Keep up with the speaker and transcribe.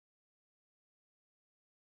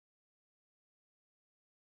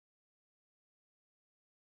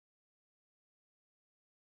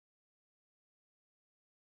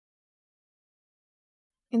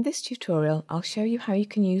In this tutorial, I'll show you how you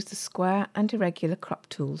can use the square and irregular crop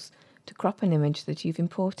tools to crop an image that you've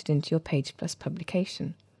imported into your PagePlus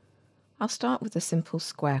publication. I'll start with a simple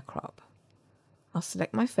square crop. I'll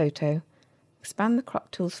select my photo, expand the crop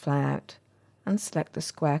tool's flyout, and select the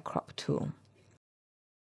square crop tool.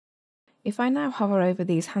 If I now hover over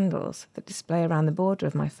these handles that display around the border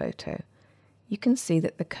of my photo, you can see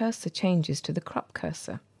that the cursor changes to the crop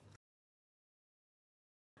cursor.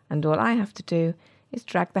 And all I have to do is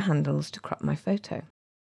drag the handles to crop my photo.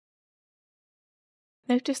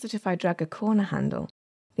 Notice that if I drag a corner handle,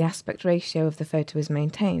 the aspect ratio of the photo is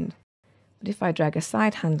maintained, but if I drag a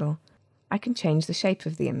side handle, I can change the shape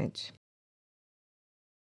of the image.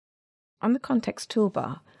 On the context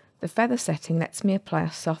toolbar, the feather setting lets me apply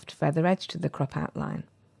a soft feather edge to the crop outline,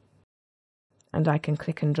 and I can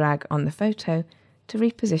click and drag on the photo to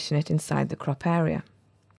reposition it inside the crop area.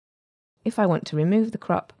 If I want to remove the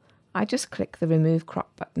crop, I just click the Remove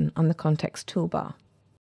Crop button on the context toolbar.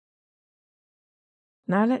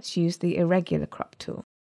 Now let's use the Irregular Crop tool.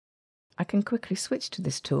 I can quickly switch to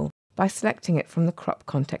this tool by selecting it from the Crop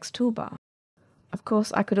context toolbar. Of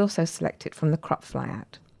course, I could also select it from the crop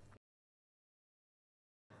flyout.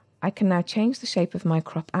 I can now change the shape of my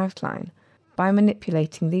crop outline by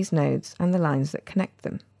manipulating these nodes and the lines that connect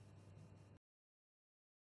them.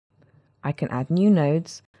 I can add new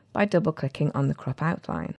nodes by double-clicking on the crop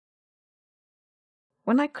outline.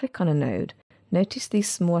 When I click on a node, notice these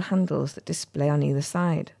small handles that display on either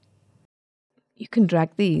side. You can drag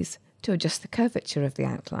these to adjust the curvature of the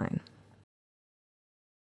outline.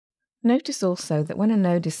 Notice also that when a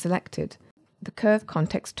node is selected, the Curve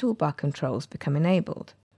Context toolbar controls become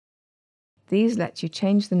enabled. These let you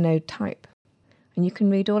change the node type, and you can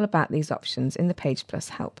read all about these options in the PagePlus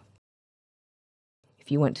help. If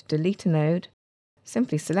you want to delete a node,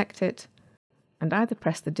 simply select it and either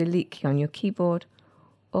press the Delete key on your keyboard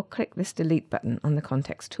or click this Delete button on the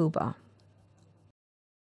context toolbar.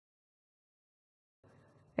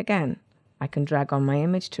 Again, I can drag on my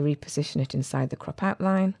image to reposition it inside the crop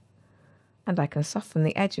outline, and I can soften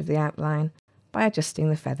the edge of the outline by adjusting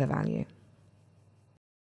the feather value.